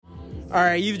All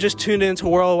right, you've just tuned into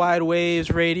Worldwide Waves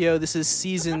Radio. This is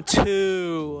season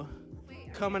 2,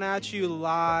 coming at you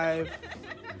live.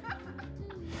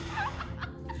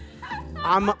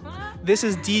 This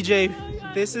is DJ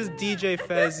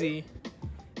Faizy.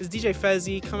 This is DJ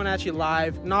Faizy coming at you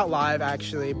live. Not live,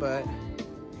 actually, but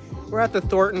we're at the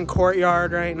Thornton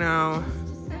Courtyard right now.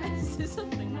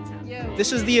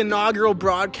 This is the inaugural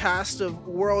broadcast of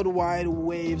Worldwide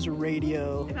Waves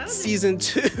Radio, season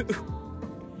 2.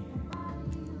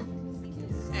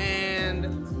 And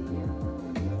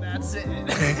that's it.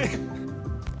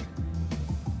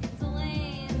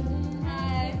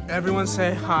 Everyone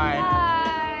say hi.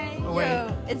 Hi. Oh, wait.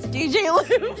 Yo, it's DJ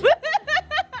Loop.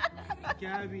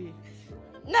 Gabby.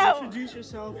 No. Introduce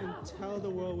yourself and tell the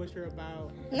world what you're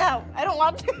about. No, I don't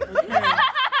want to. Okay.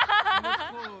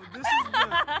 Nicole,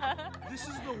 this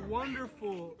is the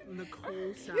wonderful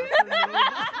Nicole Saffron.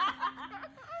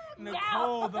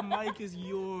 Nicole, the mic is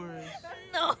yours.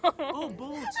 No. Oh,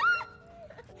 Bolt.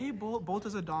 Hey, Bolt. Bolt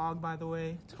is a dog, by the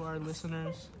way, to our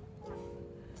listeners.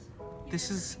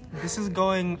 This is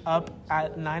going up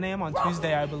at 9 a.m. on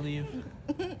Tuesday, I believe.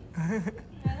 I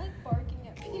like barking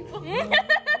at people.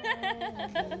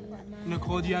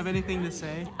 Nicole, do you have anything to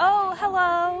say? Oh,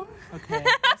 hello. Okay,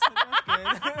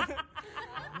 that's good.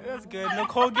 That's good.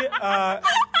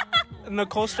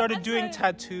 Nicole started doing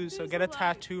tattoos, so get a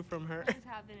tattoo from her. What's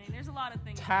happening? There's a lot of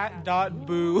things.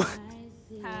 Tat.boo.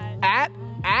 Tat.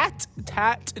 At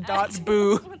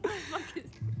tat.boo. What the fuck is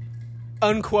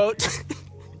Unquote.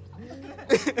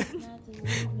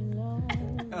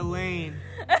 Elaine.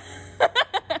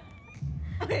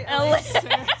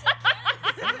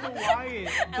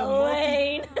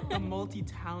 Elaine. The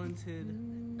multi-talented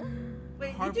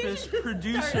Harpist harpist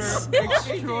producer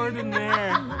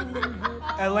extraordinaire.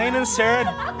 Elaine and Sarah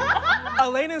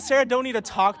don't need to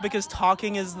talk because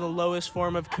talking is the lowest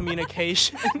form of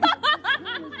communication.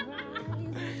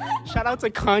 Shout out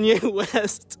to Kanye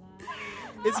West.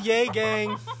 It's Yay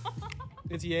Gang.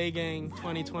 It's Yay Gang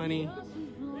 2020.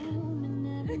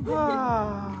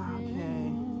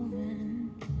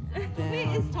 Wait,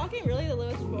 is talking really the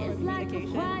lowest form of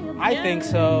communication? I think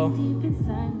so.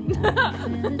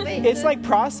 Wait, It's like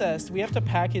processed. We have to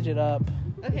package it up.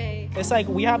 okay. It's like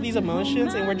we have these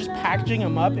emotions and we're just packaging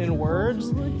them up in words,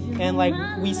 and like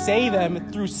we say them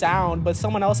through sound, but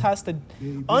someone else has to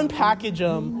unpackage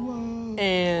them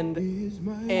and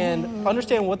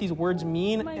understand what these words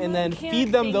mean, and then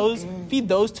feed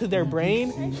those to their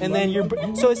brain, and then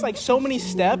so it's like so many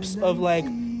steps of like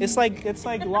it's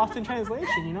like lost in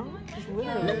translation, you know? Just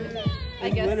literally. I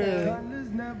guess literally. so.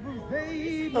 Have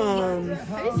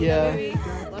you seen Yeah. the movie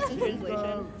Lost in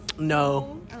Translation?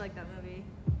 No, I like that movie.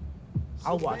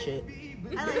 I'll watch it.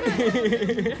 I like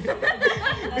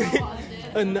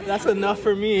it. That's enough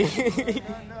for me. I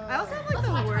also have like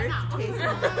the worst taste in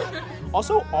food.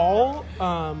 Also, all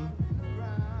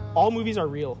movies are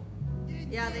real.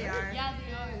 Yeah, they are. Yeah,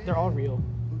 they are. They're all real.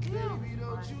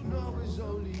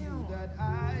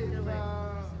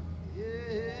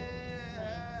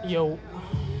 Yo,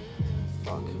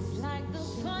 fuck. I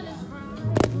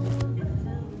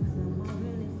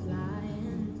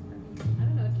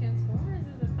don't know. Transformers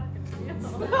is a fucking real.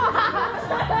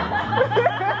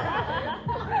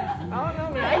 I don't know,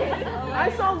 man.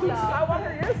 I saw Luke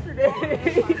Skywalker yesterday.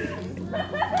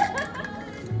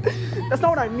 That's not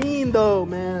what I mean, though,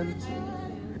 man.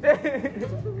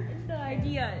 The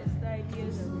ideas.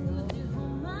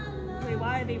 Wait,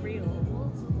 why are they real?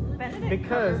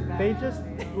 Because they just,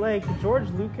 like, George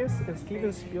Lucas and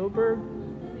Steven Spielberg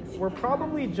were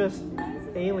probably just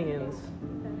aliens.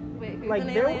 Wait, who's Like, an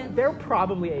alien? they're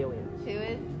probably aliens. Who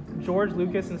is? George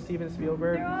Lucas and Steven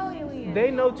Spielberg. They're all aliens.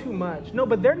 They know too much. No,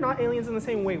 but they're not aliens in the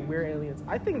same way we're aliens.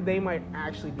 I think they might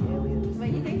actually be aliens.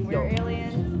 Wait, you think we're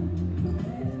aliens?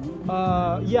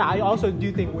 Yeah, I also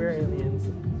do think we're aliens.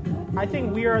 I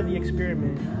think we are the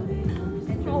experiment.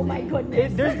 Oh my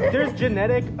goodness. There's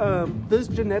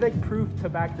genetic proof to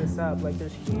back this up. Like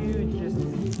there's huge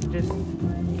just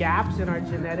gaps in our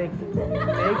genetic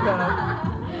makeup.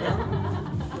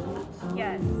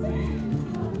 Yes.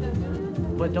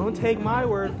 But don't take my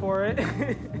word for it.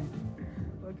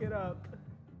 Look it up.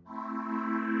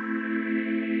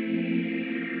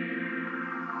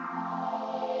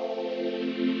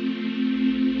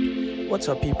 What's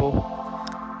up, people?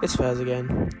 It's Faz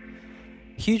again.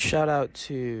 Huge shout out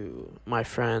to my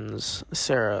friends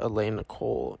Sarah, Elaine,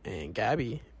 Nicole, and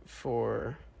Gabby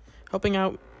for helping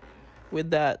out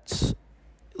with that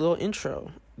little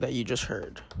intro that you just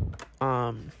heard.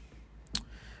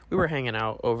 We were hanging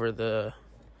out over the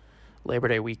Labor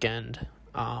Day weekend,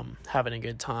 having a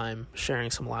good time,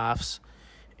 sharing some laughs,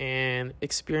 and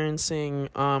experiencing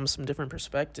some different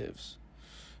perspectives.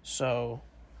 So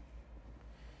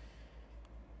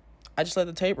I just let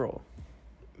the tape roll.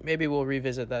 Maybe we'll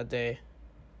revisit that day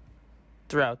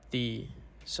throughout the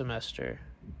semester.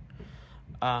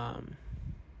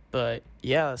 But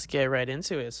yeah, let's get right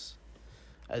into it.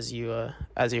 As you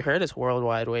heard, it's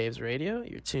Worldwide Waves Radio.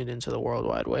 You're tuned into the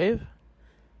Worldwide Wave.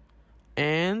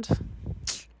 And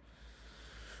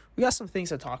we got some things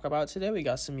to talk about today. We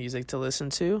got some music to listen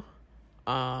to.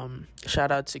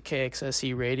 Shout out to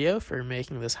KXSE Radio for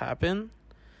making this happen.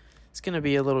 It's going to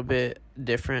be a little bit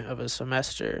different of a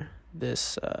semester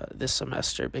this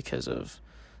semester because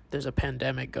there's a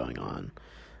pandemic going on.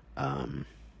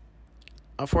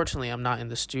 Unfortunately, I'm not in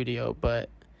the studio, but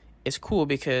it's cool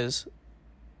because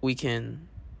we don't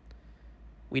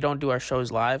do our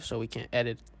shows live, so we can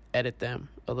edit them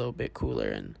a little bit cooler,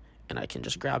 and I can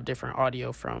just grab different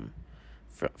audio from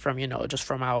just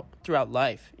from out throughout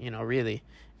life, really,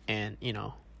 and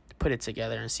put it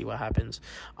together and see what happens.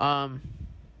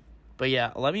 But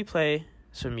yeah, let me play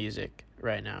some music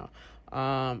right now.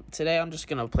 Today I'm just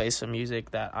gonna play some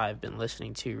music that I've been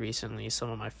listening to recently, some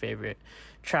of my favorite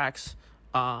tracks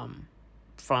from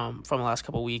the last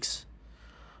couple weeks.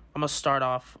 I'm gonna start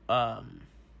off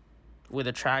with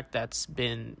a track that's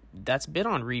been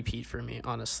on repeat for me,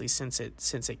 honestly, since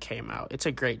it came out. It's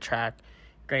a great track,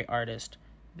 great artist.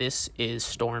 This is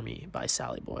Stormy by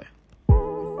Sally Boy.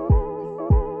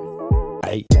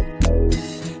 Hey.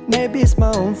 Maybe it's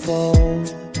my own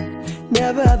fault,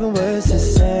 never having words to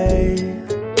say.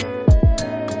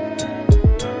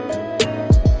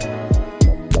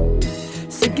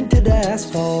 Sinking to the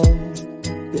asphalt,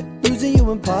 losing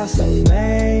you impossible,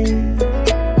 man.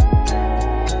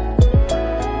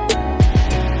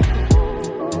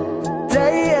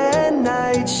 Day and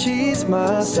night, she's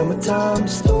my summertime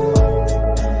storm.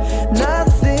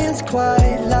 Nothing's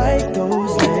quite like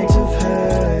those legs of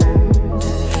hers.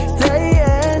 Day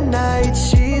and night,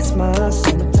 she's my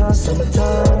summertime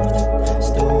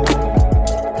storm.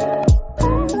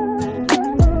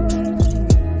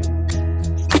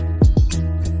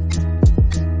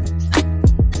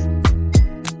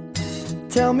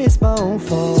 Tell me it's my own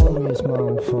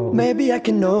fault. Maybe I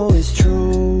can know it's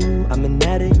true. I'm an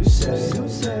addict, you say.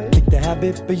 Kick the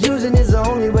habit, but using is the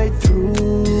only way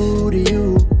through to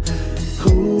you.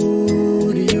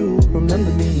 Who do you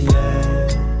remember me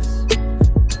as?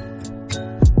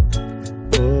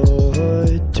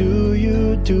 Boy, do you?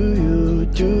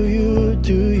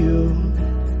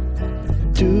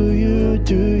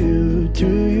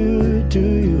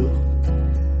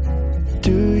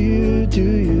 Do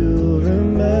you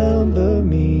remember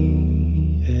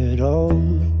me at all?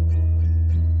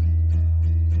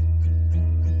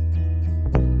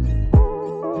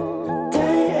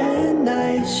 Day and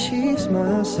night, she's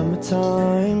my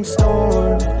summertime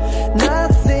storm.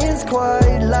 Nothing's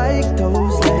quite like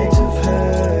those legs of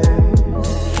hers.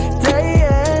 Day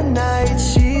and night,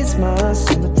 she's my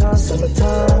summertime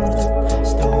storm.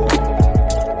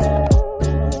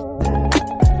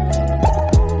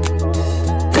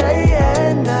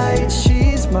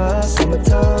 My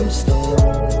summertime storm.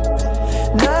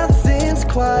 Nothing's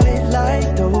quite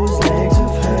like those legs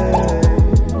of hers.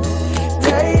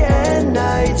 Day and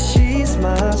night, she's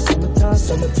my summertime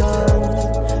storm.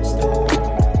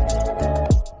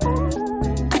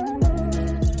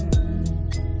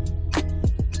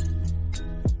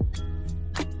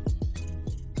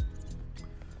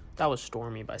 That was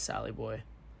Stormy by Sally Boy.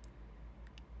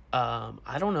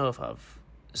 I don't know if I've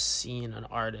seen an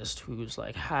artist who's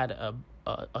like had a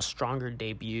stronger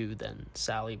debut than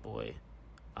Sally Boy.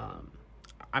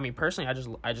 I mean, personally,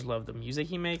 I just love the music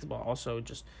he makes, but also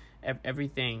just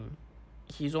everything.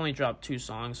 He's only dropped 2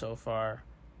 songs so far,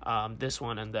 this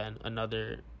one and then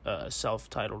another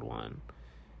self-titled one,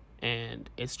 and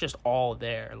it's just all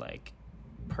there, like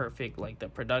perfect, like the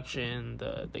production,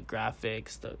 the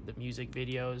graphics, the music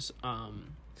videos.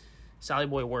 Sally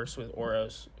Boy works with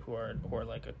Oros, who are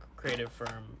like a creative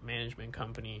firm management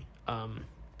company,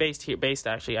 based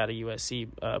actually out of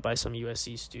USC, by some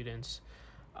USC students.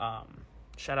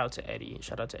 Shout out to Eddie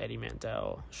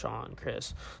Mandel, Sean,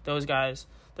 Chris. Those guys,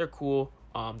 they're cool.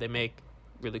 They make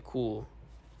really cool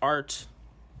art.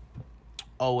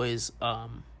 Always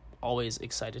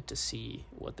excited to see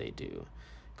what they do,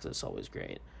 because it's always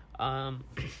great. Let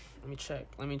me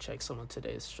check some of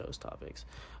today's show's topics.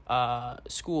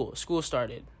 School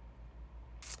started.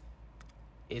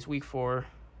 It's week 4.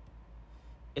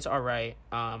 It's all right.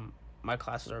 My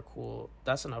classes are cool.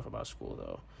 That's enough about school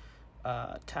though.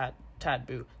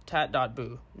 Tat.boo.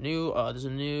 New there's a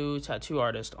new tattoo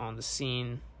artist on the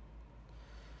scene.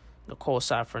 Nicole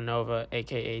Safranova,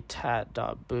 aka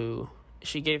Tat.Boo.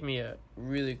 She gave me a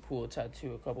really cool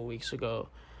tattoo a couple weeks ago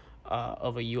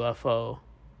of a UFO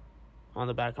on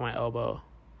the back of my elbow.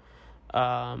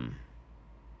 I'll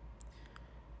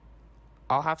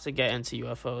have to get into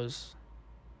UFOs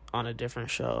on a different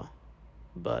show,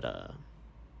 but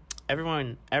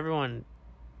everyone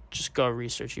just go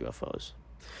research UFOs.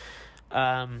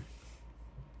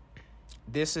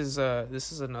 This is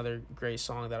another great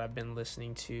song that I've been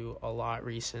listening to a lot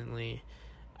recently.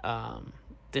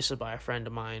 This is by a friend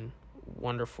of mine,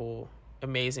 wonderful,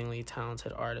 amazingly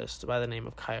talented artist by the name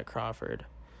of Kaya Crawford.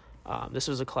 This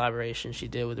was a collaboration she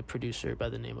did with a producer by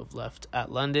the name of Left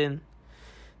at London.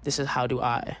 This is How Do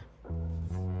I.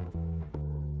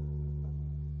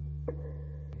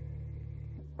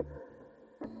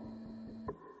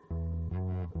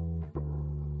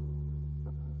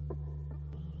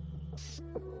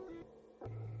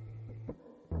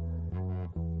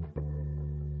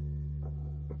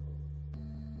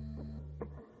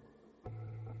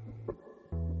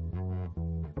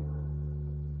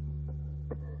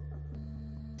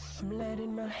 I'm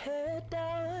letting my head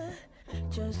down,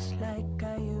 just like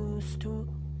I used to.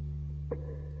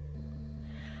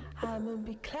 I'ma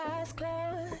be class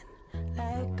clown,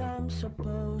 like I'm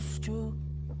supposed to.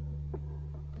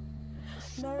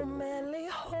 No manly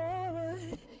horror,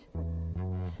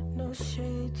 no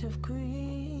shades of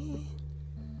green.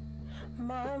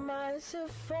 My mind's a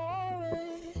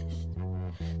forest,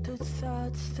 the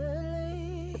thoughts to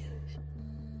leave.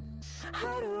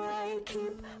 How do I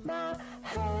keep my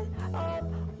head up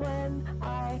when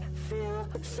I feel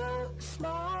so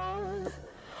small?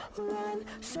 Run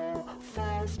so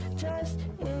fast just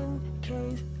in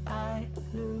case I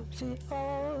lose it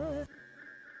all.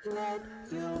 Let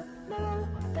you know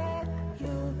that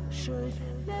you should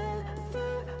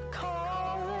never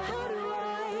call. How do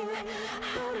I,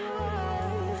 how do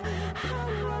I, how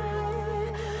do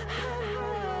I, how do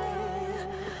I,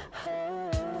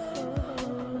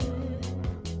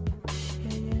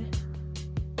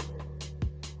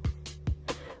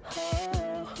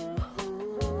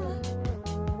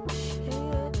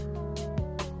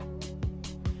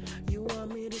 You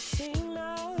want me to sing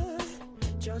now,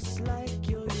 just like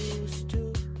you used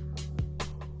to.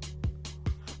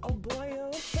 Oh boy, you're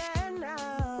a fan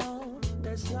now.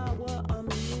 That's not what I'm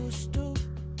used to.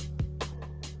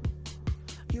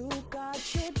 You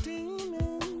got your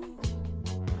demons,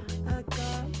 I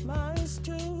got mine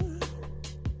too.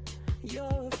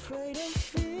 You're afraid of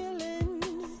feeling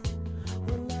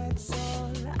when that's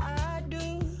all I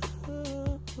do.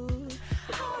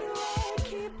 How do I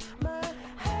keep my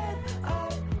head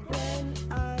up when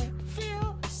I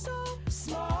feel so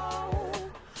small?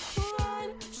 Run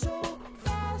so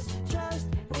fast just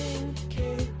in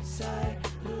case I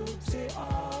lose it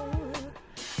all.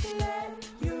 Let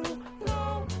you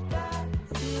know that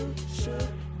you should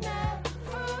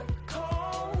never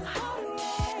call. How do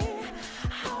I,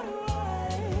 how do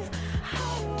I,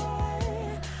 how do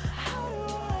I, how do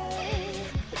I?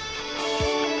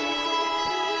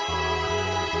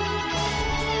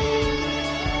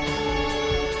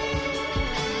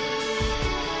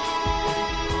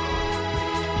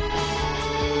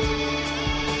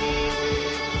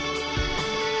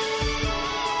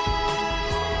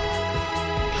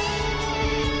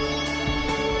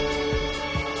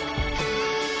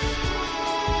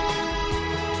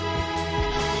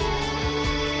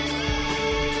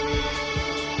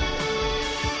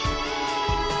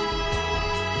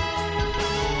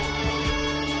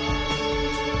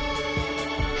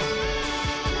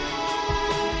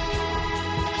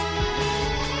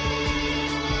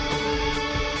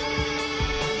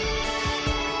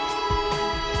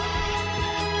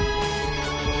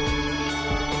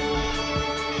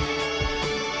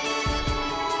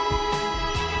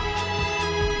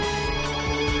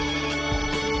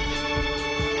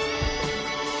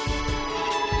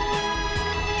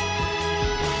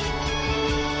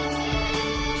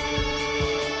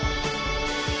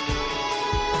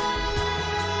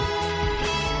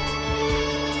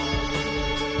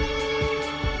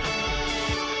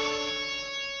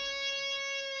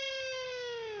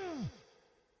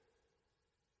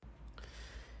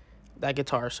 That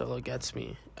guitar solo gets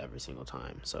me every single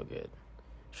time. So good.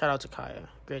 Shout out to Kaya.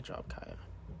 Great job, Kaya.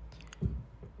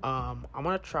 I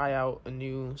want to try out a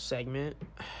new segment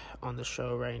on the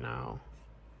show right now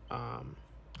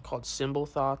called Symbol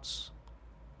Thoughts.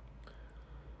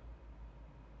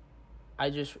 I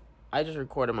just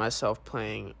recorded myself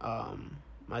playing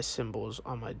my cymbals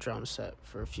on my drum set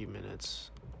for a few minutes,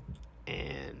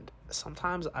 and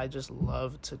sometimes I just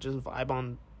love to just vibe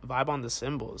on the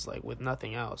cymbals, like with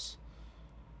nothing else.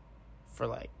 for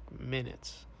like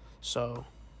minutes. So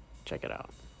check it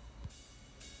out.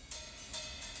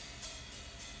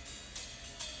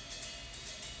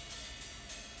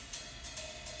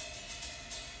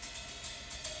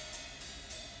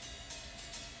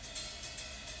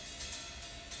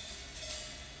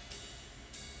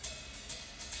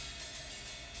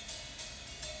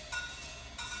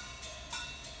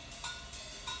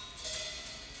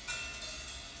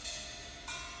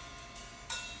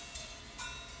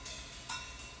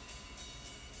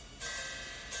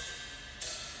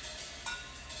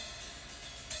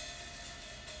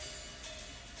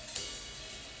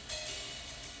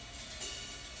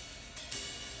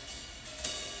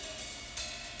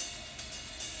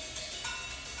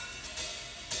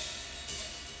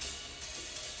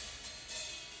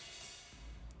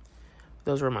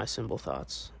 Those were my simple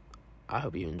thoughts. I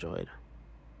hope you enjoyed.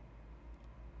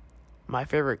 My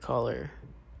favorite color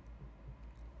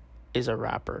is a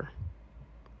rapper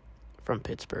from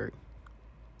Pittsburgh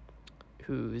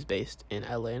who's based in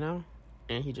LA now,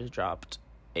 and he just dropped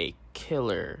a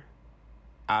killer,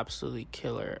 absolutely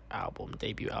killer album,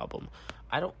 debut album.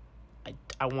 I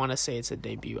want to say it's a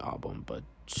debut album, but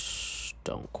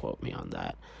don't quote me on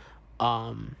that.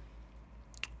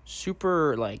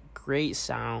 Super like great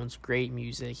sounds, great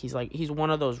music. He's one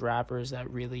of those rappers that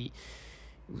really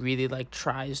like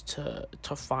tries to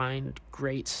find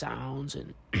great sounds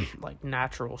and like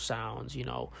natural sounds,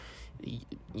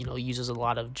 uses a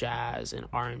lot of jazz and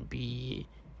R&B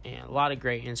and a lot of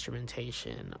great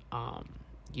instrumentation,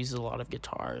 uses a lot of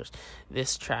guitars.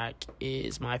 This track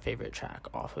is my favorite track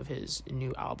off of his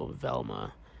new album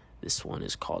Velma. This one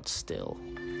is called Still.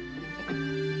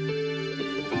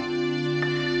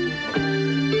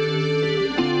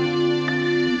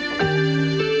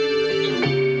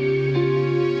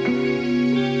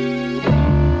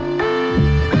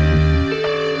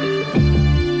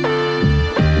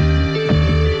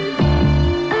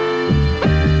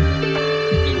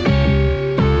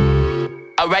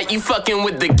 Alright, you fucking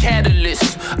with the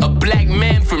catalyst. A black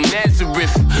man from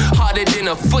Nazareth, harder than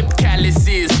a foot callus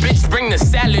is. Bitch, bring the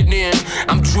salad in.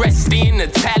 I'm dressed in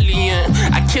Italian.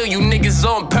 I kill you niggas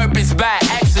on purpose by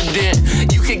accident.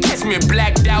 You can catch me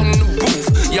blacked out in the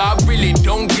booth. Y'all really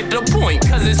don't get the point,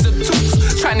 cause it's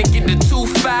obtuse. Trying to get the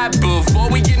 2-5 before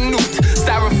we get nuked.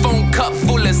 Styrofoam cup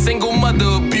full of single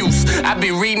mother abuse. I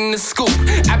be reading the scoop,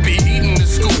 I be eating the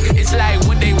scoop. It's like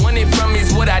what they wanted from me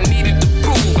is what I needed to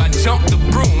prove. I jumped the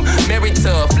broom, married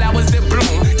to flowers that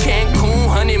bloom. Cancun,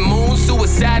 honeymoon,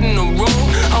 suicide in the room.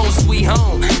 Home sweet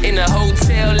home, in a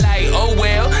hotel like, oh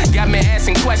well. Got me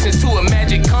asking questions to a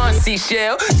magic con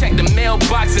seashell. Check the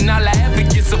mailbox and all I ever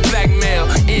get's a black mail.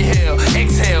 Inhale,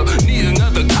 exhale, need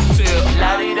another cocktail.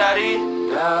 La-di-da-di,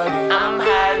 I'm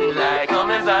hiding like,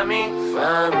 come and find me.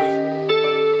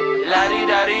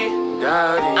 La-di-da-di,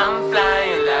 I'm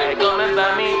flying like, come and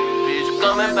find me. Bitch,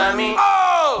 come and find me.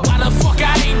 Oh! Why the fuck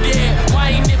I ain't dead? Why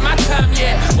ain't it my time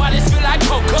yet? Why this feel like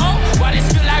cocoa? Why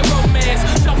this feel like romance?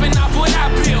 Jumping off what I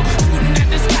built, shooting at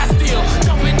the sky still.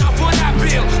 Jumping off what I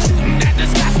built, shooting at the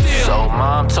sky still. So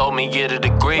mom told me get a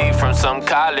degree from some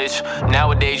college.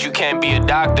 Nowadays you can't be a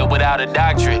doctor without a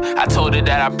doctorate. I told her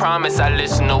that I promise I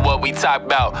listen to what we talk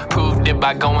about. Proved it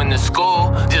by going to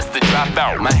school just to drop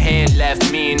out. My head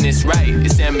left me and it's right,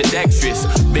 it's ambidextrous.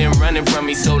 Been running from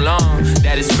me so long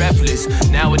that it's breathless.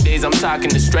 Nowadays I'm talking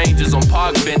to strangers on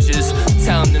park benches,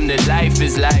 telling them that life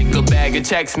is like a bag of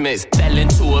Chex Mix. Fell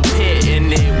into a pit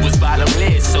and it was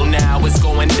bottomless, so now it's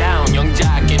going down. Young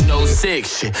jock in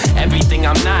 06. Shit. Everything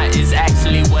I'm not is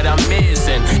actually what I'm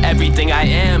missing. Everything I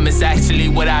am is actually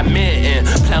what I meant. And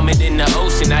plummet in the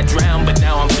ocean, I drown, but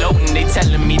now I'm floating. They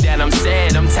telling me that I'm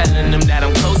sad, I'm telling them that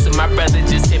I'm closer. My brother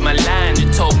just hit my line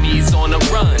and told me he's on the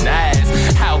run. I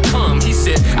asked, how come? He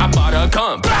said, I bought a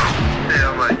gun.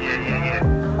 I'm like, yeah.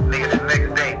 Nigga, the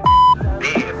next day,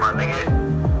 dead, my nigga.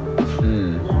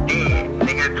 Dead.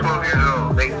 Nigga, 12 years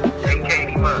old. They AK'd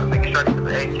him up. Nigga, shot to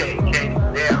the AK'd him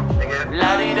down, nigga.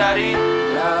 La-di-da-di,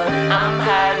 I'm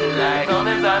hiding like, come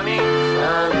and find me.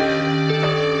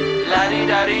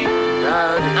 La-di-da-di,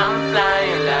 I'm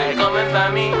flying like, come and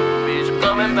find me. Bitch,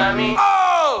 come and find me.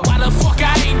 Oh! Why the fuck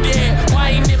I ain't dead? Why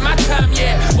ain't it my time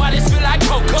yet? Why this feel like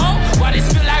cocoa? Why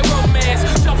this feel like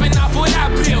romance? Jumping off what I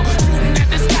built, shooting at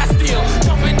the sky still.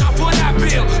 Jumping off what I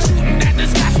built, shooting at the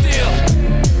sky still.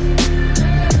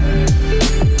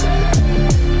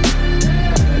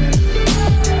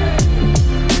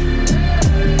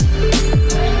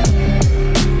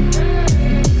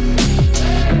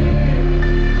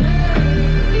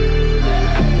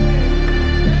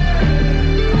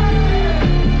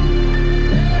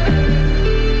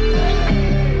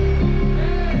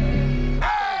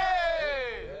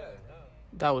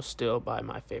 that was Still by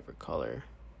My Favorite Color.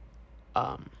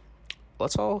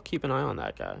 Let's all keep an eye on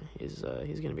that guy. He's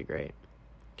gonna be great.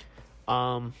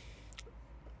 I'll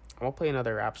play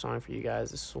another rap song for you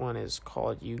guys. This one is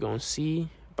called You Gon' See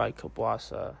by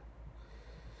Kabwasa.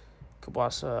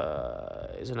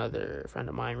 Kabwasa is another friend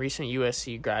of mine, recent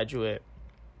USC graduate.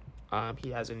 He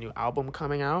has a new album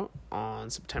coming out on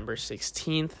September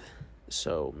 16th,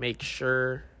 so make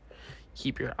sure,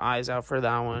 keep your eyes out for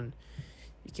that one.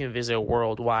 You can visit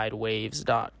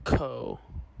worldwidewaves.co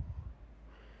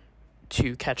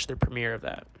to catch the premiere of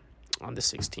that on the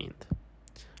 16th.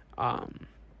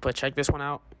 But check this one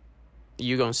out.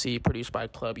 You Gon' See, produced by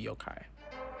Club Yokai.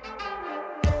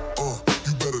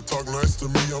 You better talk nice to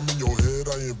me, I'm in your head,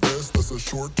 I invest. That's a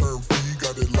short-term fee,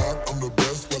 got it locked, I'm the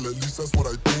best. Well, at least that's what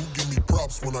I think. Give me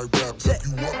props when I rap, pick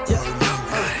you up when I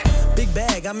leave. Big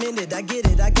bag, I'm in it, I get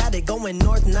it, I got it. Going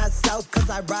north, not south,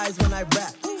 cause I rise when I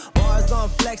rap. Bars on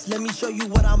flex, let me show you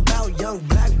what I'm about. Young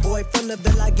black boy from the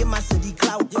Ville, I get my city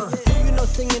clout. Do you know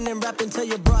singing and rapping? Tell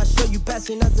your bro I show you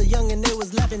passion. As a young and they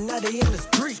was laughing, now they in the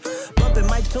street. Bumping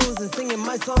my tunes and singing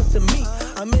my songs to me.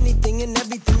 I'm anything and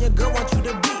everything your girl wants you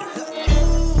to be.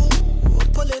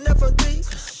 Pulling up from three,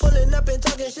 pulling up and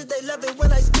talking shit, they love it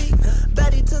when I speak.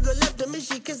 Baddie to the left of me,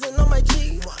 she kissing on my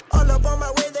cheek. All up on my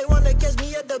way, they wanna catch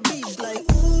me at the beach. Like,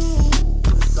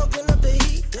 soaking up the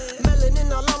heat.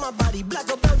 Melanin all on my body, black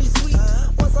or berry sweet.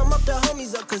 Once I'm up, the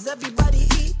homies up, cause everybody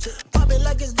eat. Popping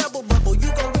like it's double bubble,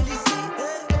 you gon' really see.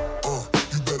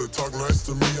 You better talk nice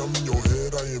to me, I'm in your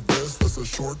head, I invest. That's a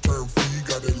short-term fee,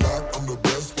 got it locked, I'm the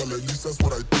best. Well, at least that's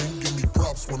what I think. Give me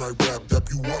props when I rap, dap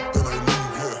you up, then I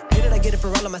leave, yeah. I get it for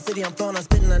all of my city, I'm flowing, I'm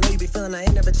spitting. I know you be feeling, I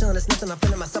ain't never chilling. It's nothing, I'm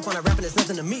feeling myself when I rapping, it's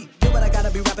nothing to me. Do what I gotta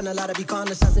be rapping a lot, I be calling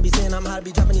the shots and be saying I'm hot to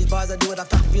be dropping these bars. I do it off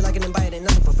top, if you like it and buy it, ain't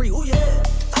nothing for free. Ooh yeah,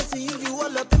 I see you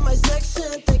all up in my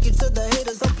section. Thank you to the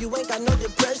haters, hope you ain't got no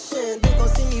depression. They gon'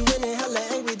 see me winning, hella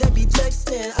angry, they be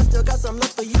texting. I still got some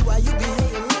love for you, why you be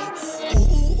hating me?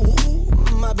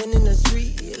 Mobbing in the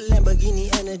street, Lamborghini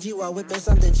energy while whipping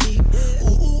something cheap.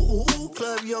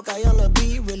 Club Yokai on the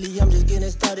beat. Really, I'm just getting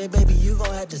started, baby. You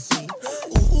gon' have to see.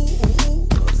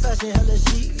 Fashion hella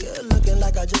chic, looking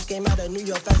like I just came out of New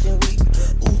York Fashion Week.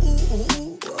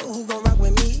 Who gon' rock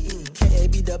with me?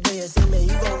 KAB the BSM, man,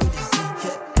 you gon' really see.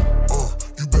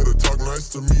 You better talk nice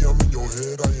to me, I'm in your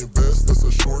head, I invest. That's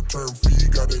a short-term fee,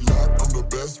 got it locked, I'm the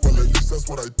best. Well, at least that's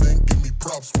what I think. Give me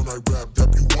props when I rap,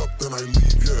 dap you up, then I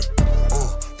leave, yeah.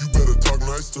 You better talk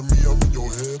nice to me, I'm in your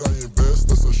head, I invest.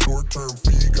 That's a short-term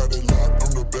fee, got it locked,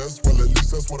 I'm the best. Well, at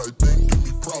least that's what I think. Give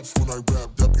me props when I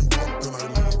rap, dap you up, then I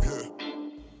leave, yeah.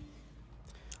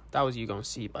 That was You Gon'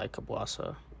 See by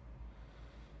Kabwasa.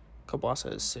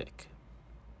 Kabwasa is sick.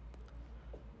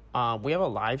 We have a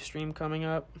live stream coming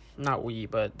up. Not we,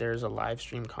 but there's a live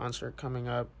stream concert coming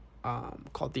up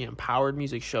called the Empowered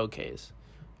Music Showcase,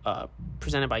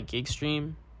 presented by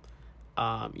Gigstream.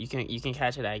 You can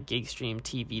catch it at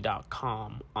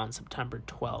gigstreamtv.com on September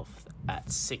 12th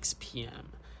at 6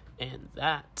 p.m. And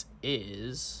that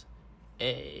is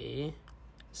a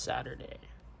Saturday.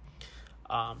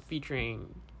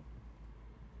 Featuring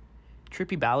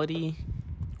Trippie Ballady,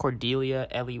 Cordelia,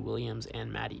 Ellie Williams,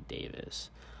 and Maddie Davis.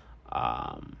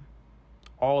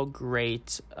 All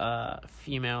great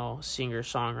female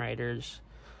singer-songwriters.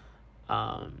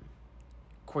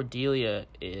 Cordelia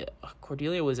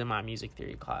was in my music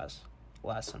theory class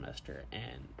last semester,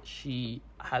 and she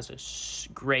has a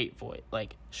great voice.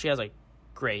 Like, she has a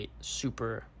great,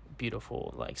 super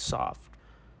beautiful, like, soft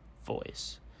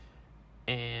voice.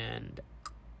 And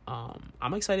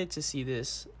I'm excited to see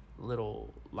this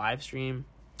little live stream.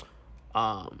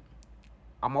 I'm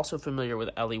also familiar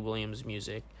with Ellie Williams'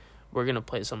 music. We're gonna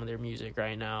play some of their music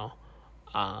right now.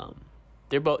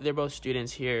 They're both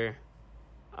students here.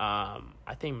 I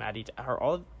think Maddie,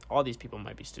 all these people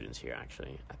might be students here,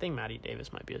 actually. I think Maddie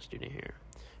Davis might be a student here.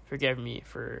 Forgive me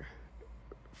for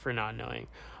not knowing.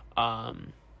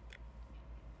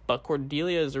 But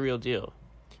Cordelia is the real deal.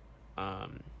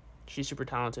 She's super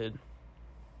talented.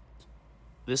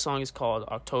 This song is called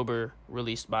October,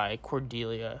 released by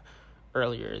Cordelia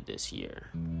earlier this year.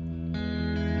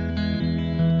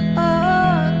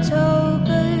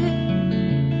 October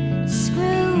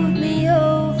screwed me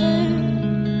over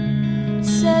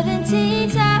 17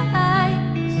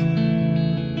 times.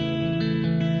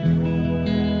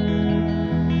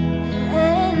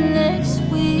 Endless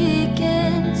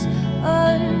weekends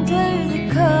under the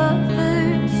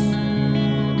covers,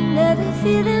 never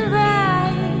feeling right.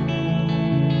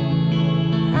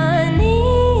 I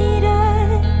need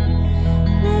a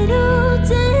little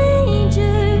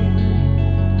danger,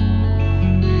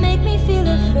 make me feel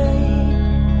afraid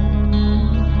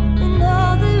in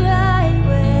all the right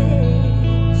ways.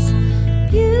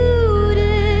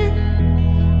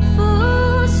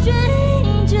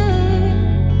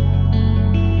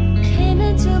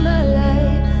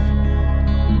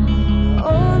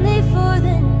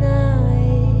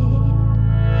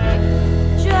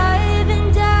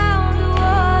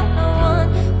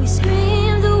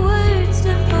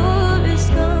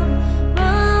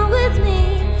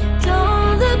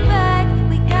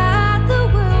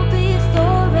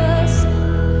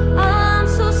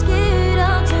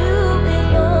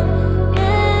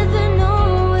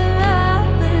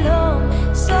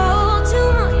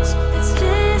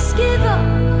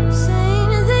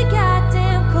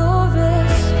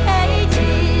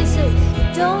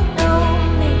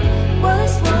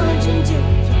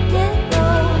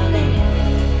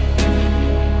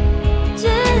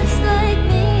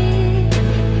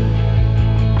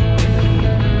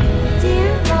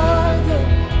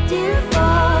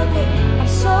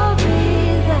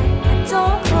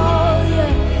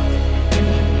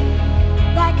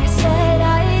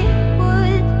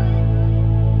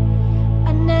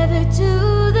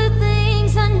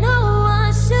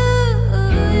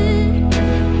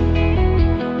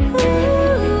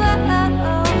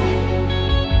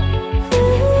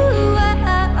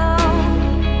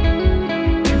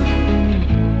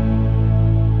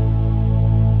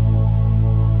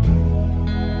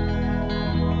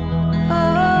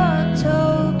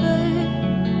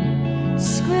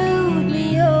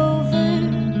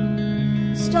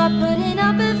 clean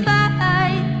up and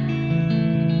fight.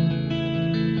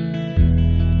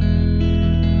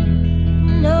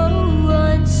 No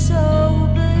one's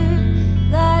sober,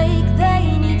 like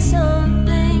they need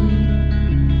something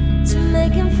to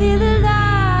make them feel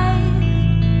alive.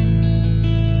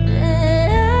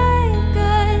 And I've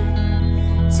got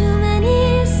too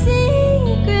many secrets.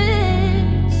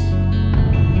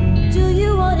 Do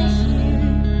you want to hear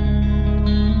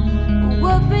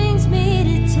what brings me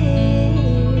to tears?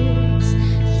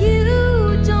 You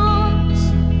don't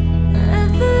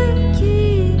ever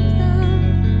keep them.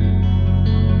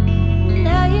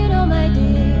 Now you know, my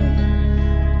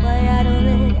dear, why I don't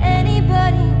let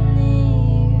anybody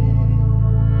near.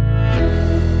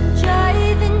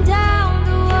 Driving down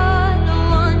the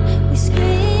 101, we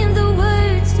scream the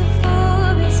words to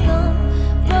Forrest Gump.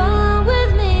 Run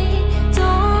with me,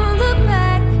 don't look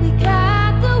back, we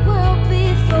got the world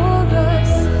before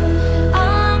us.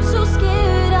 I'm so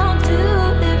scared I'll do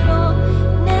it wrong,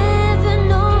 never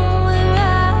know where I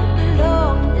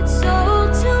belong. It's all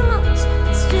too much,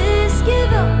 let's just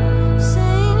give up,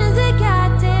 sing the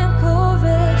goddamn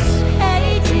chorus.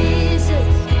 Hey Jesus,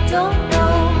 don't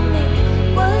know me,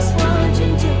 was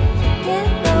wondering to get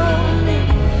lonely,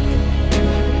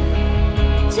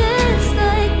 just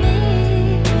like me.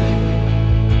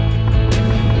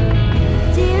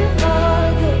 Dear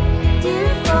mother,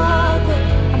 dear father,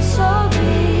 I'm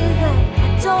sorry that I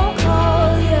don't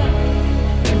call you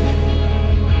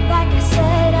like I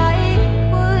said I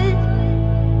would.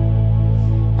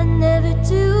 I never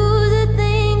do the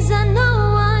things I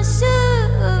know I should.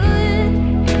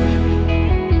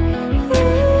 Ooh,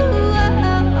 oh,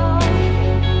 oh.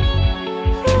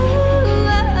 Ooh,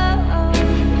 oh, oh.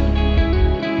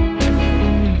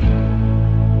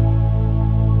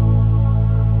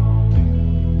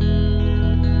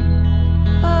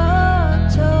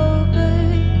 October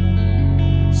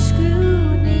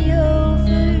screwed me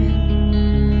over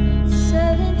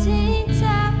 17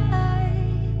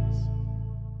 times.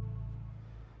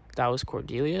 That was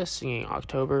Cordelia singing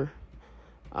October.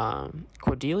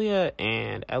 Cordelia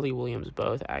and Ellie Williams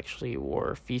both actually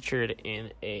were featured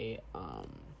in a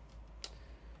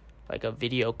like a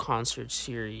video concert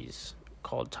series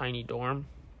called Tiny Dorm,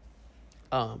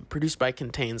 produced by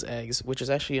Contains Eggs, which is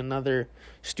actually another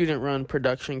student-run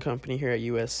production company here at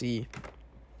USC.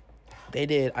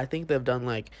 I think they've done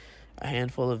like a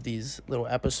handful of these little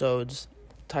episodes,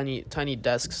 tiny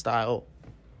desk style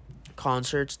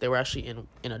concerts. They were actually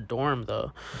in a dorm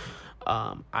though.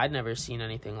 I'd never seen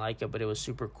anything like it, but it was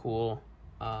super cool.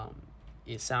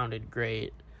 It sounded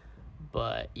great.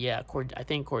 But yeah, I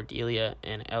think Cordelia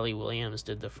and Ellie Williams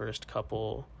did the first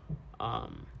couple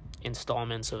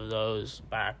installments of those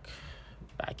back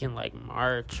in like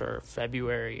March or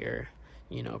February, or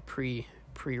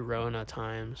pre-Rona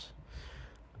times.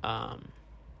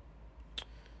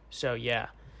 So yeah,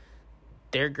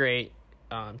 they're great.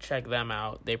 Check them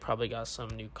out. They probably got some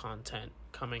new content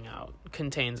coming out.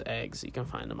 Contains Eggs. You can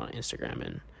find them on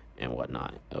Instagram and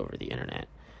whatnot over the internet.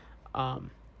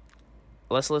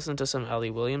 Let's listen to some Ellie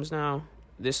Williams now.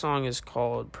 This song is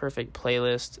called Perfect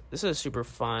Playlist. This is a super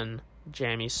fun,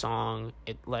 jammy song.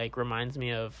 It like reminds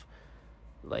me of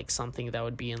like something that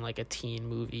would be in like a teen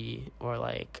movie, or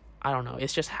like, I don't know.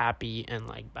 It's just happy and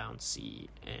like bouncy,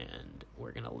 and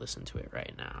we're gonna listen to it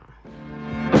right now.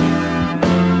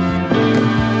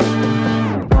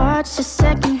 Watch the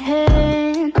second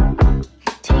hand,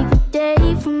 take the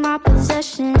day from my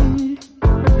possession.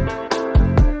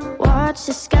 Watch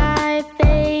the sky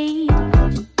fade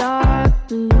to dark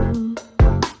blue.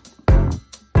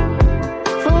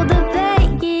 Fold the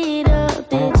blanket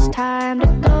up, it's time to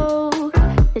go.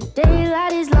 The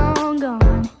daylight is long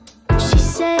gone. She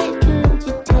said, could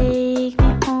you take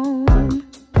me home?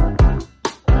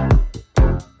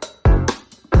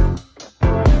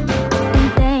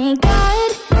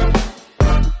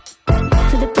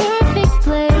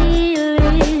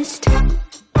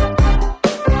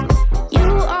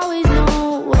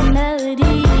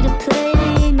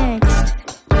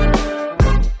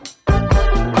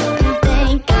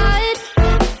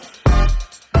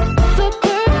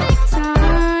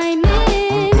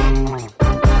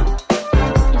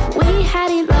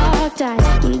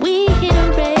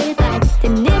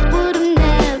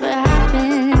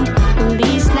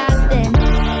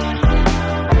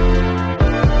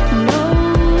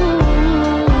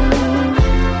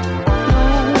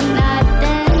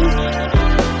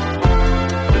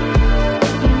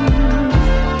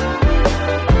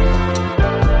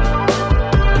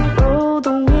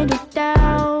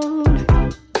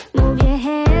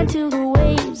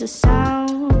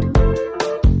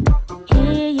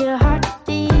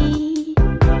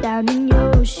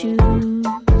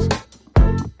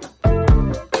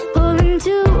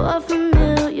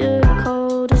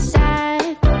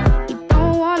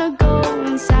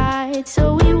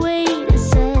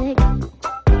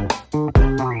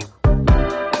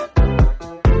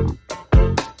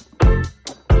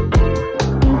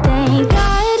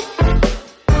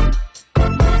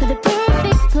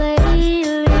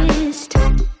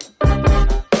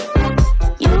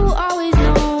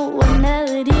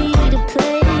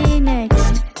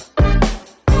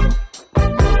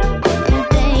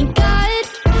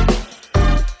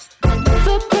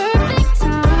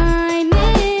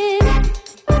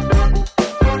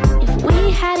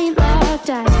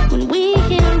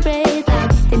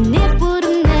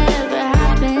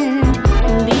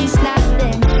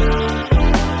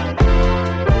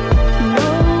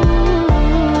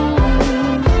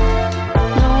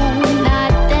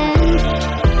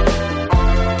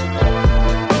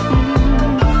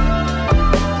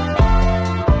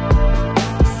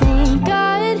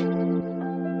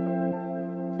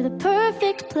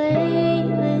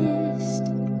 playlist.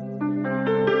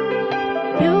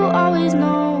 You always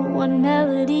know what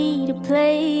melody to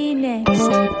play next.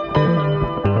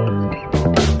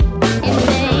 And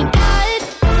thank God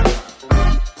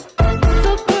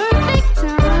for perfect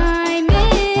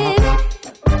timing.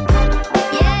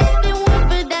 Yeah, if it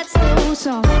weren't for that slow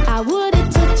song, I would've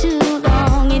took too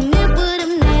long, and it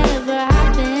would've never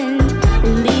happened. At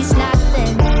least not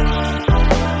then.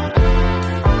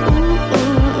 Ooh,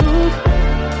 ooh, ooh.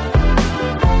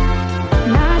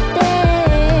 Not then.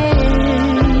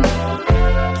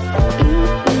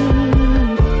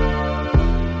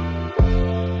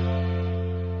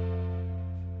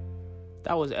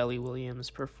 That was Ellie Williams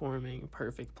performing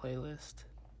Perfect Playlist.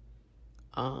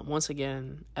 Once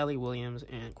again, Ellie Williams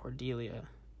and Cordelia,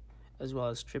 as well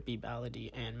as Trippy Ballady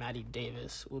and Maddie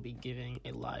Davis, will be giving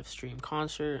a live stream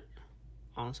concert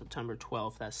on September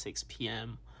 12th at 6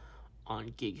 p.m.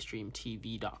 on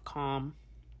gigstreamtv.com.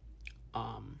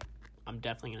 I'm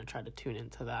definitely going to try to tune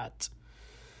into that.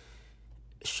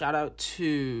 Shout out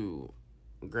to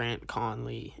Grant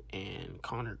Conley and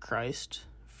Connor Christ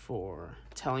for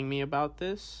telling me about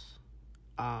this.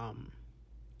 I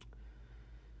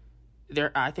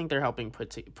think they're helping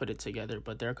put it together,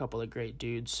 but they're a couple of great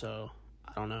dudes, so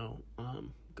I don't know.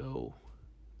 Go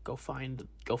find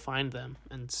them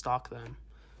and stalk them,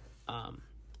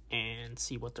 and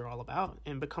see what they're all about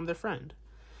and become their friend.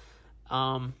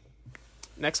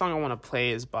 Next song I want to play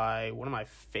is by one of my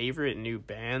favorite new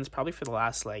bands, probably for the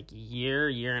last year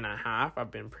and a half.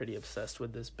 I've been pretty obsessed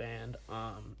with this band,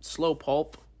 Slow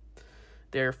Pulp.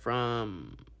 They're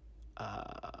from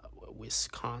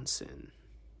Wisconsin.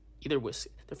 They're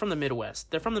from the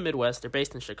Midwest. They're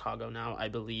based in Chicago now, I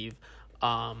believe.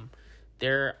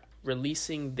 They're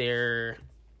releasing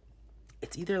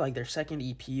it's either their second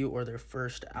EP or their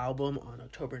first album on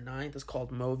October 9th. It's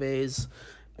called Moves.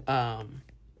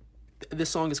 This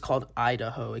song is called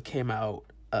Idaho. It came out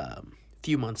a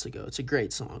few months ago. It's a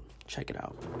great song. Check it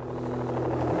out.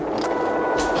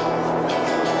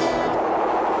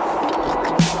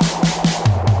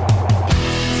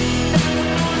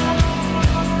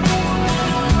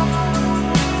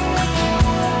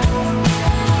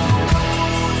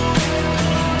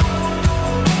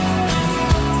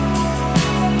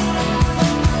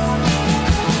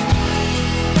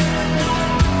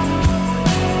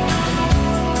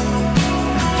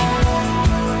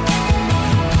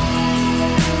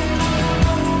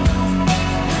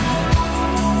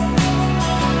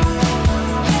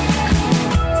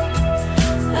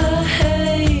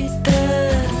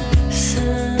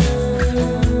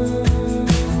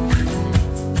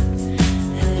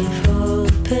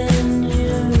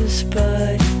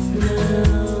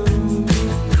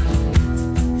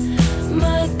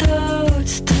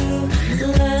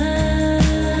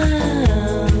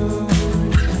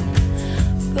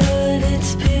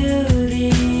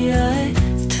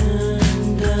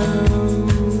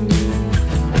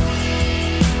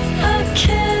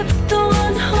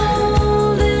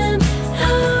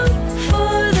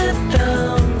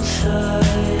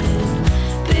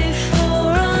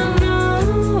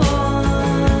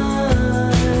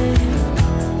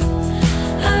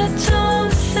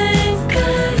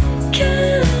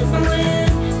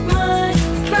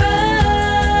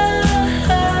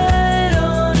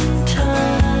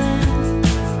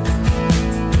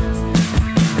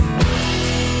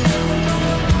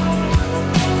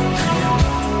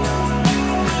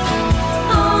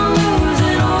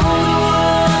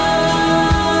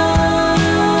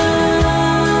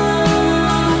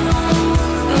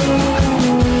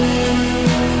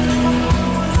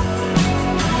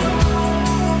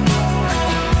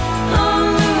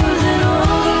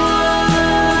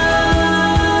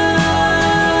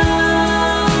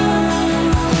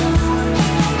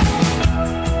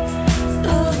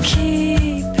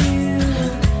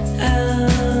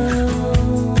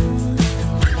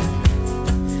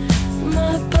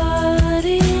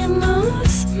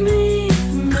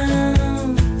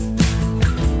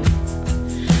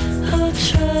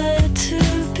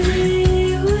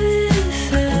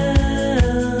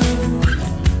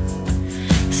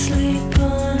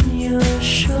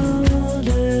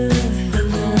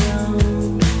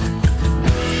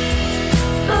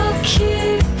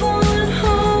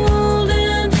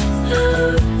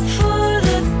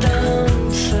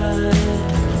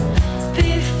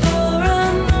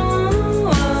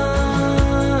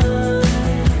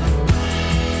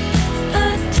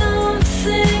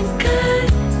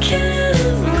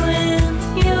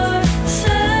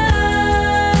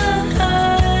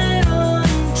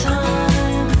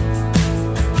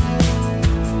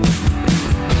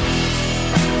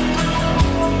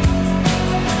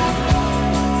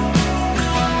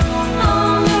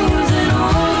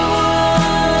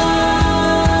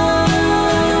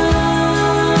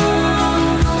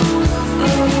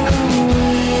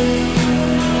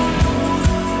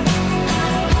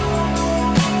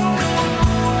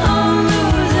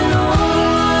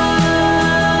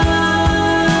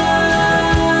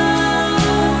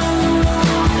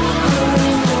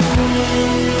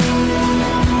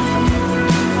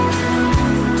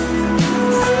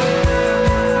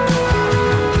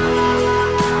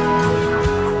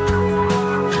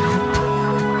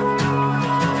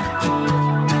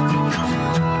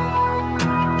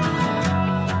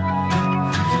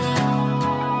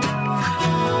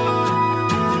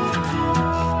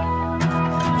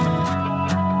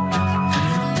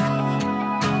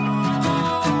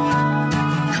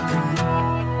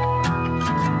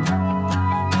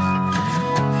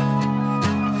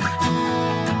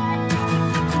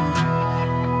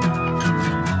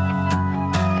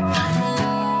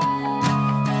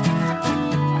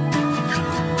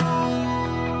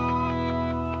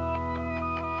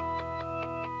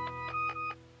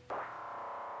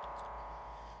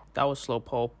 That was Slow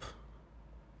Pulp,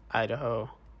 Idaho.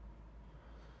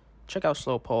 Check out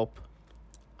Slow Pulp.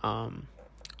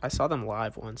 I saw them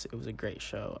live once. It was a great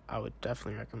show. I would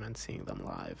definitely recommend seeing them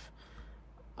live.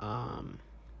 I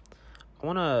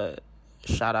want to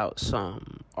shout out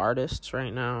some artists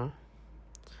right now.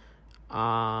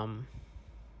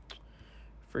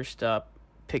 First up,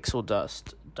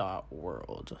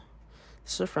 pixeldust.world.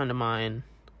 This is a friend of mine.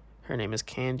 Her name is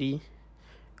Candy,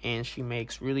 and she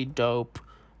makes really dope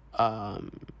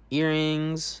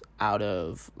earrings out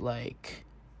of like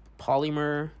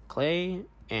polymer clay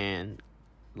and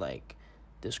like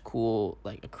this cool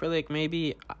like acrylic,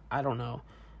 maybe. I don't know.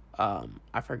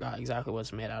 I forgot exactly what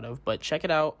it's made out of, but check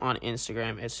it out on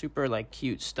Instagram. It's super like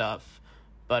cute stuff.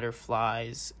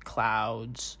 Butterflies,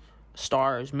 clouds,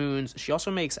 stars, moons. She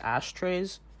also makes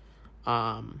ashtrays.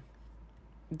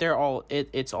 They're all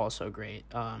it's also great.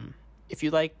 If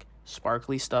you like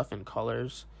sparkly stuff and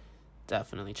colors,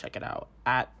 definitely check it out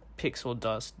at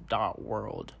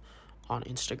pixeldust.world on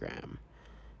Instagram.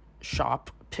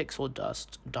 Shop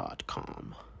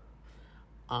pixeldust.com.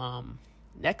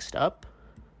 Next up,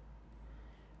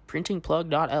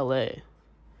 printingplug.la. A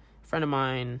friend of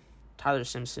mine, Tyler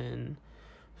Simpson,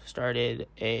 started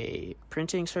a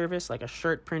printing service, like a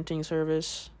shirt printing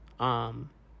service.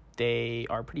 They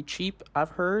are pretty cheap, I've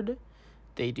heard.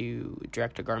 They do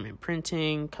direct-to-garment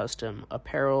printing, custom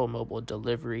apparel, mobile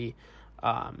delivery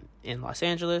in Los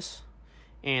Angeles,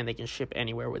 and they can ship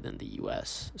anywhere within the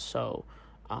U.S. So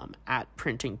at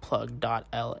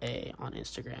printingplug.la on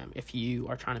Instagram if you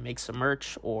are trying to make some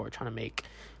merch or trying to make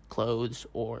clothes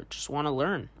or just want to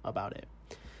learn about it.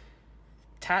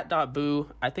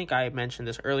 Tat.boo, I think I mentioned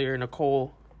this earlier.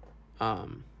 Nicole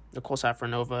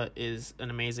Safranova is an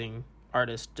amazing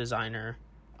artist, designer.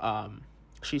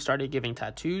 She started giving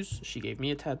tattoos. She gave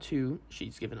me a tattoo.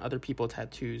 She's given other people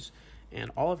tattoos,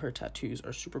 and all of her tattoos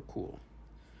are super cool.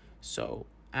 So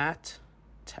at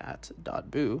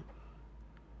tat.boo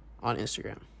on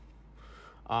Instagram.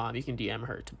 You can DM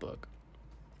her to book.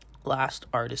 Last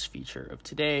artist feature of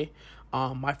today,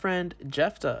 my friend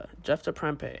Jefta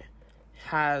Prempe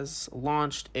has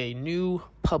launched a new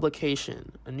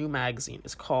publication, a new magazine.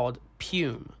 It's called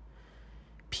Pume.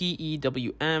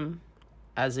 P-E-W-M,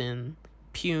 as in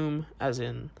Pume, as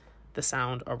in the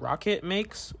sound a rocket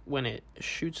makes when it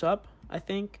shoots up, I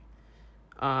think.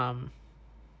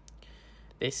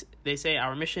 They say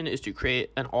our mission is to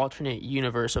create an alternate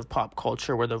universe of pop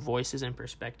culture where the voices and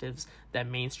perspectives that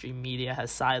mainstream media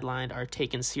has sidelined are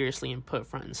taken seriously and put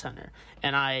front and center.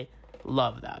 And I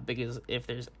love that, because if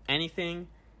there's anything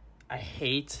I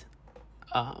hate,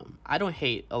 I don't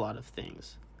hate a lot of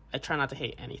things. I try not to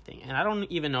hate anything. And I don't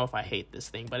even know if I hate this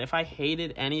thing, but if I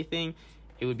hated anything,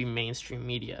 it would be mainstream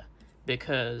media,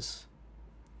 because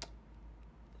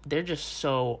they're just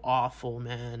so awful,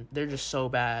 man. They're just so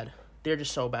bad. They're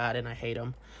just so bad, and I hate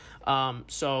them.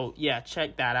 So, yeah,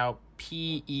 check that out.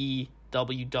 PEWWWM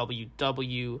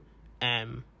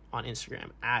on Instagram,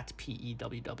 at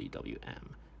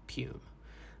PEWWWM, Pume.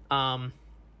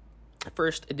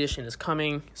 First edition is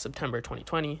coming September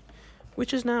 2020,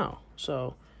 which is now.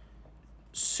 So,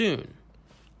 soon.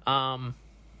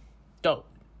 Dope.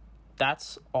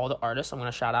 That's all the artists I'm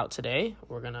going to shout out today.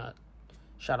 We're going to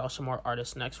shout out some more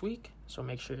artists next week, so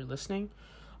make sure you're listening.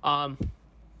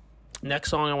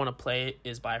 Next song I want to play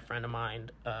is by a friend of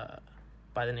mine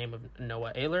by the name of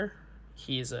Noah Ayler.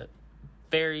 He's a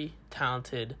very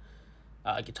talented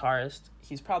guitarist.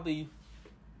 He's probably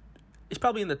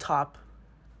in the top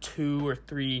 2 or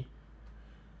 3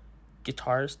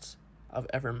 guitarists I've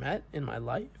ever met in my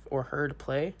life or heard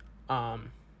play. I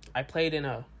played in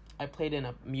a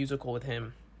musical with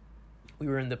him. We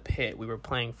were in the Pit. We were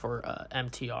playing for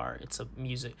MTR. It's a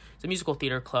musical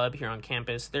theater club here on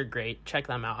campus. They're great. Check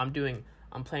them out. I'm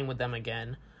playing with them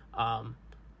again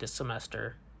this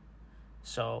semester.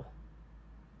 So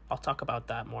I'll talk about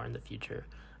that more in the future.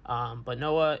 But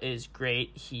Noah is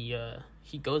great. He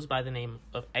goes by the name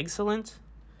of Excellent,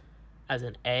 as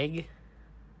an egg,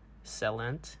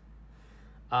 excellent.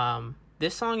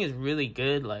 This song is really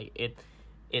good. Like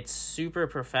it's super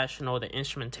professional. The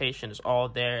instrumentation is all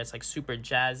there. It's like super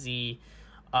jazzy.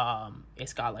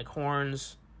 It's got like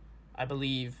horns, I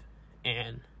believe,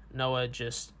 and Noah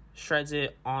just shreds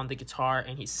it on the guitar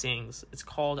and he sings. It's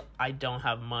called I Don't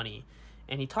Have Money,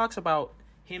 and he talks about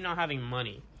him not having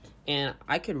money, and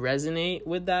I could resonate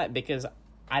with that because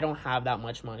I don't have that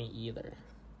much money either.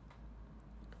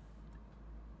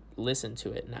 Listen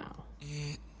to it now.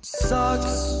 It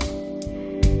sucks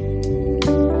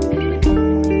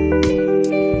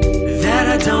that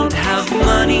I don't have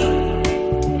money,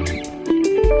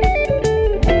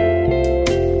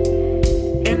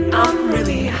 and I'm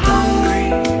really high.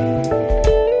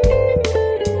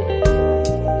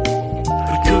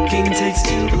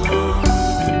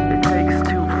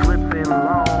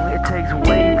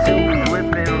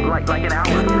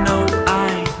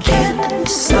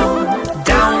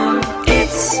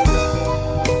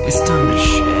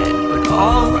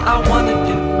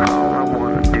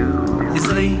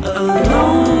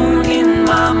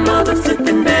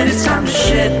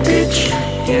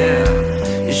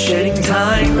 yeah. It's shedding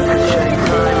time.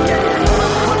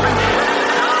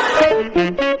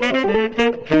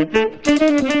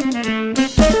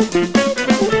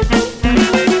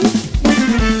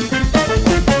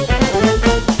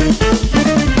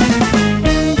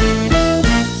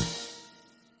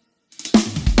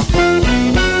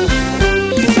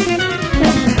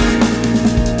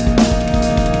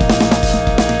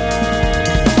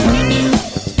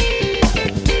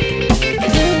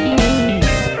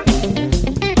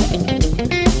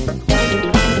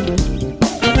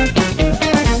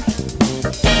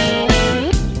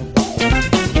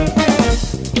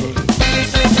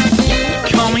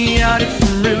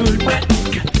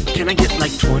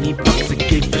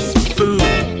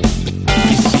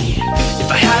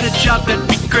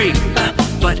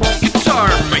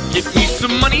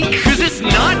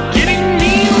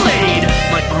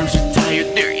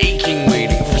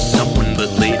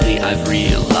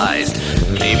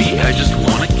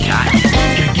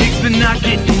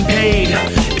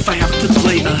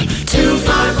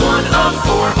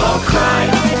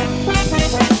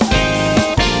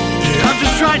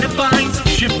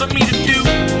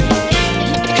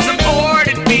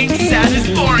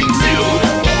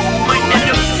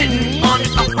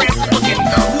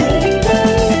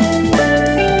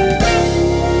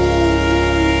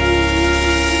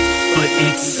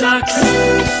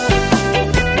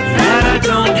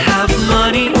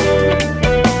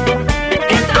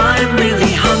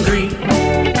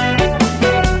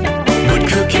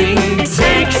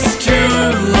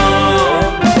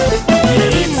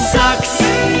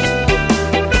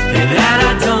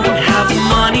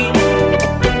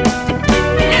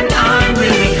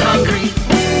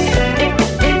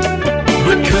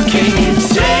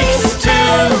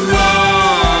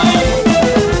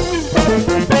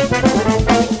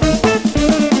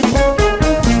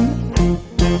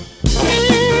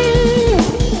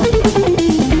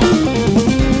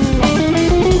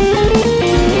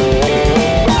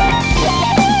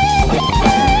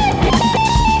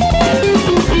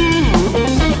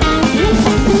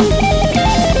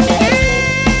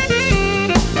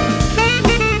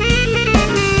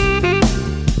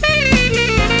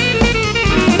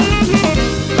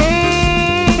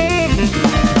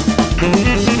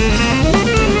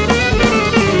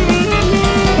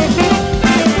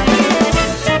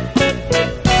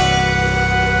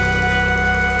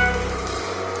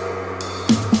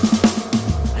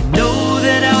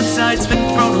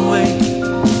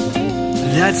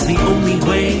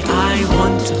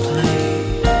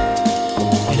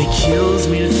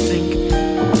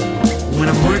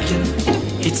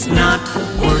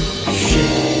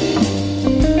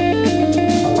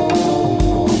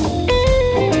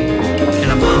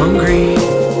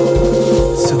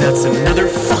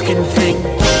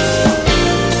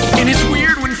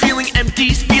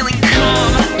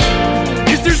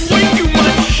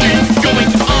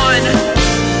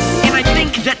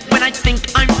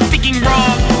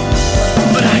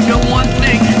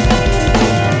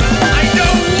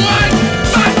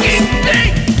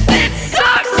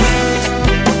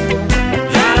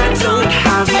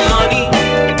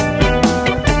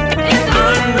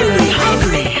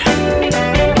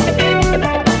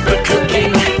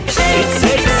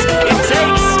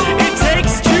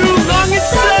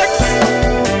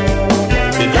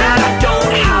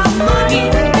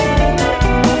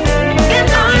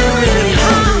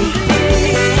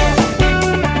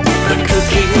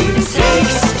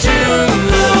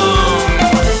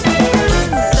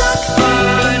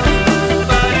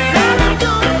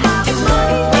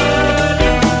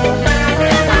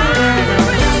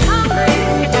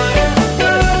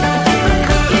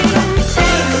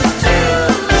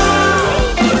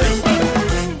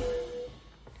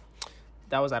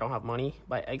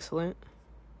 By Excellent,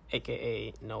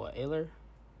 aka Noah Ayler.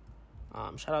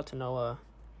 Shout out to Noah.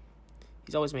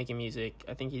 He's always making music.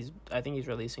 I think he's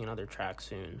releasing another track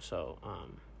soon, so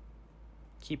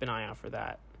keep an eye out for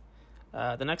that.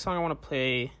 The next song I want to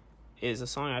play is a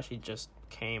song I actually just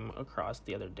came across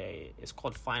the other day. It's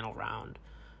called Final Round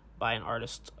by an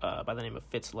artist by the name of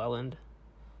Fitz Leland.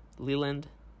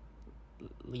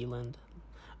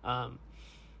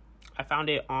 I found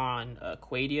it on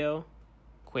Quadio.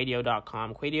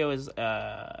 Quadio.com. Quadio is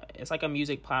it's like a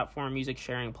music platform, music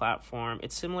sharing platform.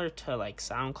 It's similar to like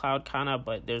SoundCloud kind of,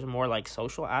 but there's more like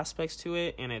social aspects to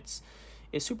it, and it's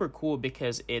super cool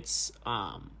because it's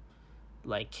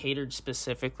like catered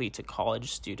specifically to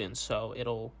college students. So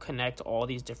it'll connect all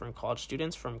these different college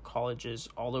students from colleges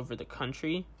all over the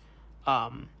country,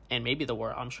 and maybe the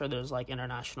world. I'm sure there's like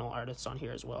international artists on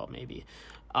here as well, maybe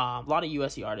a lot of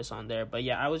USC artists on there. But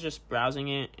yeah, I was just browsing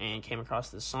it and came across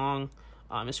this song.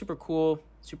 It's super cool,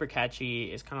 super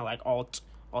catchy. It's kind of like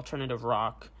alternative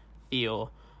rock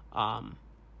feel.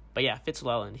 But yeah, Fitz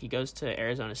Leland, he goes to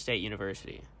Arizona State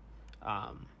University.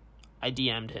 I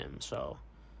DM'd him, so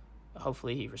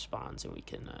hopefully he responds and we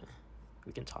can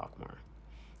talk more.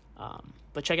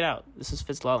 But check it out. This is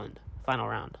Fitz Leland, Final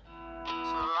Round. So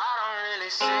I don't really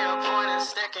see a point in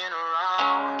sticking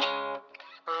around.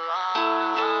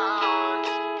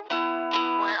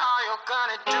 When all you're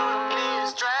gonna do to me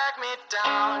is drag me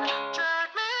down.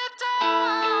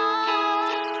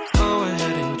 Go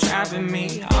ahead and trapping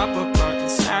me, uppercut and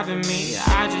stabbing me.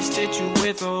 I just hit you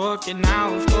with a hook and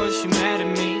now of course you mad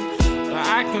at me. But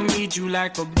I can read you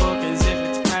like a book as if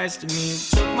it's class to me.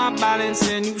 Took my balance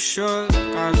and you shook,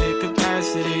 got the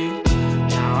capacity.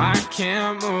 Now I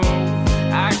can't move,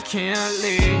 I can't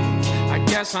leave. I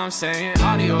guess I'm saying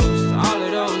adios to all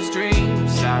of those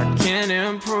dreams. I can't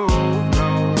improve,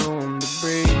 no room to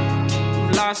breathe.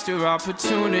 You've lost your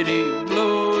opportunity, you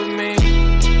blew with me.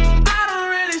 I don't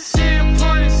really see a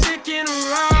point in sticking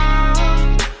around.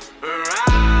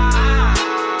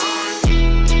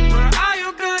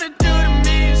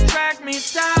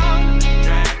 Down,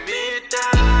 drag me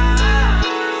down.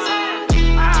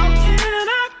 How can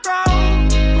I grow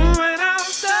when I'm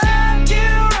stuck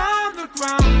here on the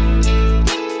ground?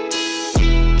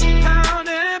 Pound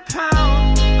and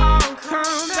pound, I'll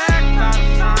come back by the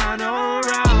final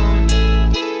round.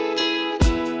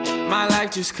 My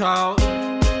life just called,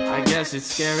 I guess it's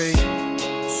scary.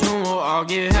 Soon we'll all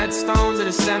get headstones at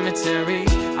a cemetery.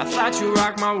 I thought you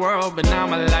rocked my world, but now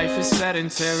my life is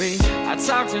sedentary. I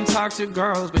talked and talked to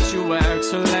girls, but you were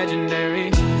so legendary.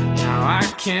 Now I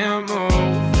can't move,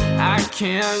 I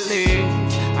can't leave.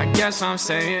 I guess I'm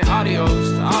saying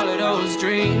adios to all of those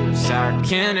dreams. I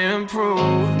can't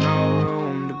improve, no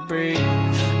room to breathe.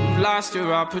 You've lost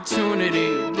your opportunity,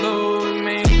 you blew with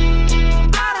me.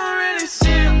 I don't really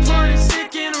see a point in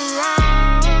sticking around.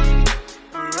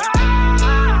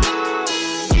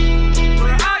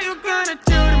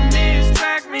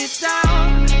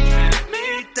 Down, drag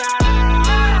me down.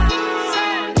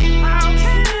 How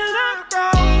can I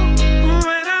grow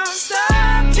when I'm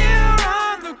stuck here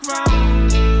on the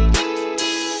ground?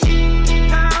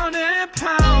 Pound and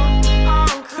pound,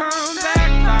 I'll come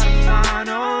back by the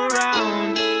final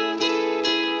round. So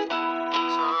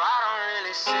I don't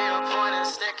really see a point in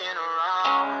sticking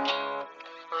around.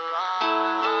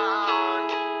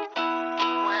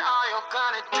 When all you're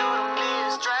gonna do to me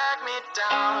is drag me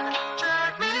down.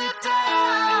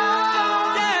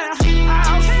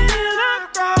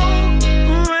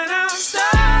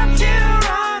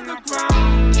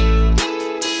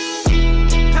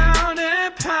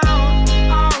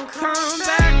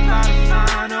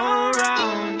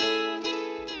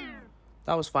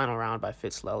 That was Final Round by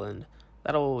Fitz Leland.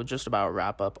 That'll just about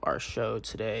wrap up our show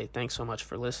today. Thanks so much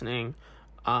for listening.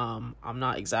 I'm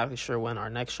not exactly sure when our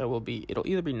next show will be. It'll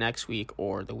either be next week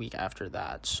or the week after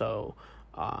that. So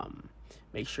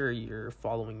make sure you're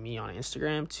following me on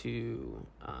Instagram to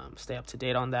stay up to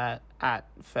date on that, at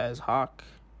FaizHawk,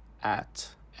 at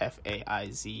FaizHaque.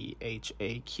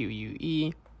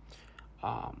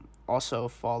 Also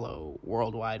follow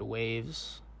Worldwide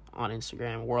Waves on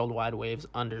Instagram, Worldwide Waves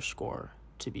 _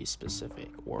 to be specific,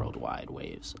 Worldwide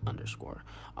Waves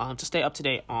 _ to stay up to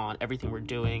date on everything we're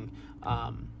doing,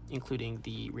 including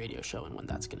the radio show and when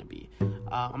that's going to be.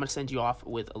 I'm going to send you off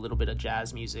with a little bit of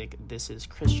jazz music. This is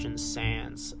Christian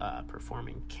Sands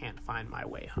performing Can't Find My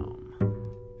Way Home.